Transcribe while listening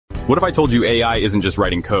What if I told you AI isn't just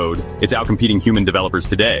writing code, it's outcompeting human developers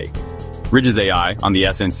today? Ridges.AI, on the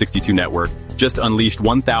SN62 network, just unleashed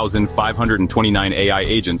 1,529 AI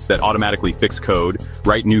agents that automatically fix code,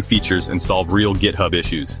 write new features, and solve real GitHub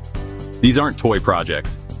issues. These aren't toy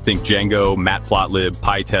projects. Think Django, Matplotlib,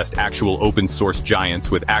 PyTest, actual open-source giants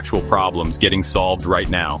with actual problems getting solved right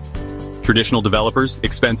now. Traditional developers,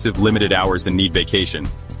 expensive, limited hours, and need vacation.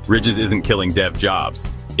 Ridges isn't killing dev jobs,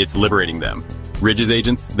 it's liberating them. Ridges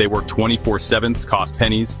agents, they work 24/7, cost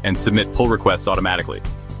pennies, and submit pull requests automatically.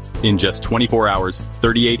 In just 24 hours,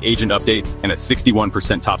 38 agent updates, and a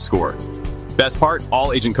 61% top score. Best part,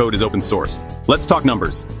 all agent code is open source. Let's talk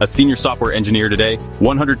numbers. A senior software engineer today,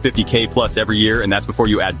 $150K plus every year, and that's before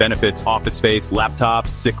you add benefits, office space, laptops,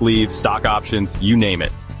 sick leave, stock options, you name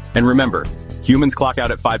it. And remember, humans clock out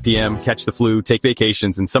at 5 p.m., catch the flu, take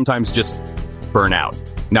vacations, and sometimes just burn out.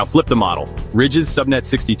 Now flip the model. Ridges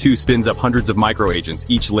Subnet-62 spins up hundreds of micro-agents,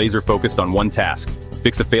 each laser-focused on one task.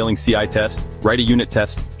 Fix a failing CI test, write a unit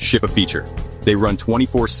test, ship a feature. They run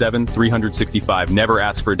 24/7, 365, never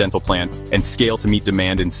ask for a dental plan, and scale to meet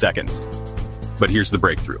demand in seconds. But here's the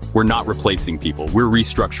breakthrough. We're not replacing people, we're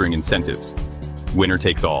restructuring incentives. Winner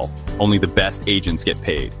takes all. Only the best agents get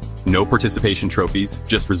paid. No participation trophies,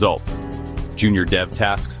 just results. Junior dev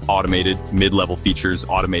tasks, automated. Mid-level features,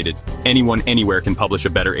 automated. Anyone, anywhere can publish a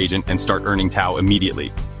better agent and start earning TAO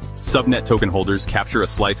immediately. Subnet token holders capture a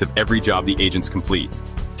slice of every job the agents complete.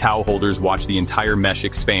 TAO holders watch the entire mesh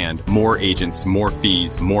expand. More agents, more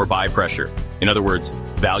fees, more buy pressure. In other words,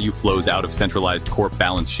 value flows out of centralized corp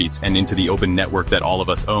balance sheets and into the open network that all of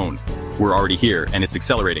us own. We're already here, and it's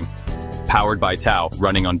accelerating. Powered by TAO,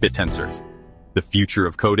 running on Bittensor. The future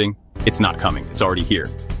of coding? It's not coming, it's already here.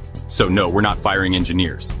 So no, we're not firing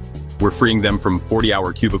engineers. We're freeing them from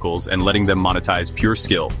 40-hour cubicles and letting them monetize pure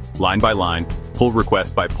skill, line by line, pull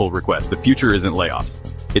request by pull request. The future isn't layoffs.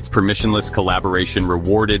 It's permissionless collaboration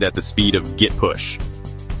rewarded at the speed of Git push.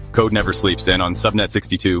 Code never sleeps, and on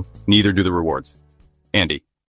Subnet-62, neither do the rewards. Andy.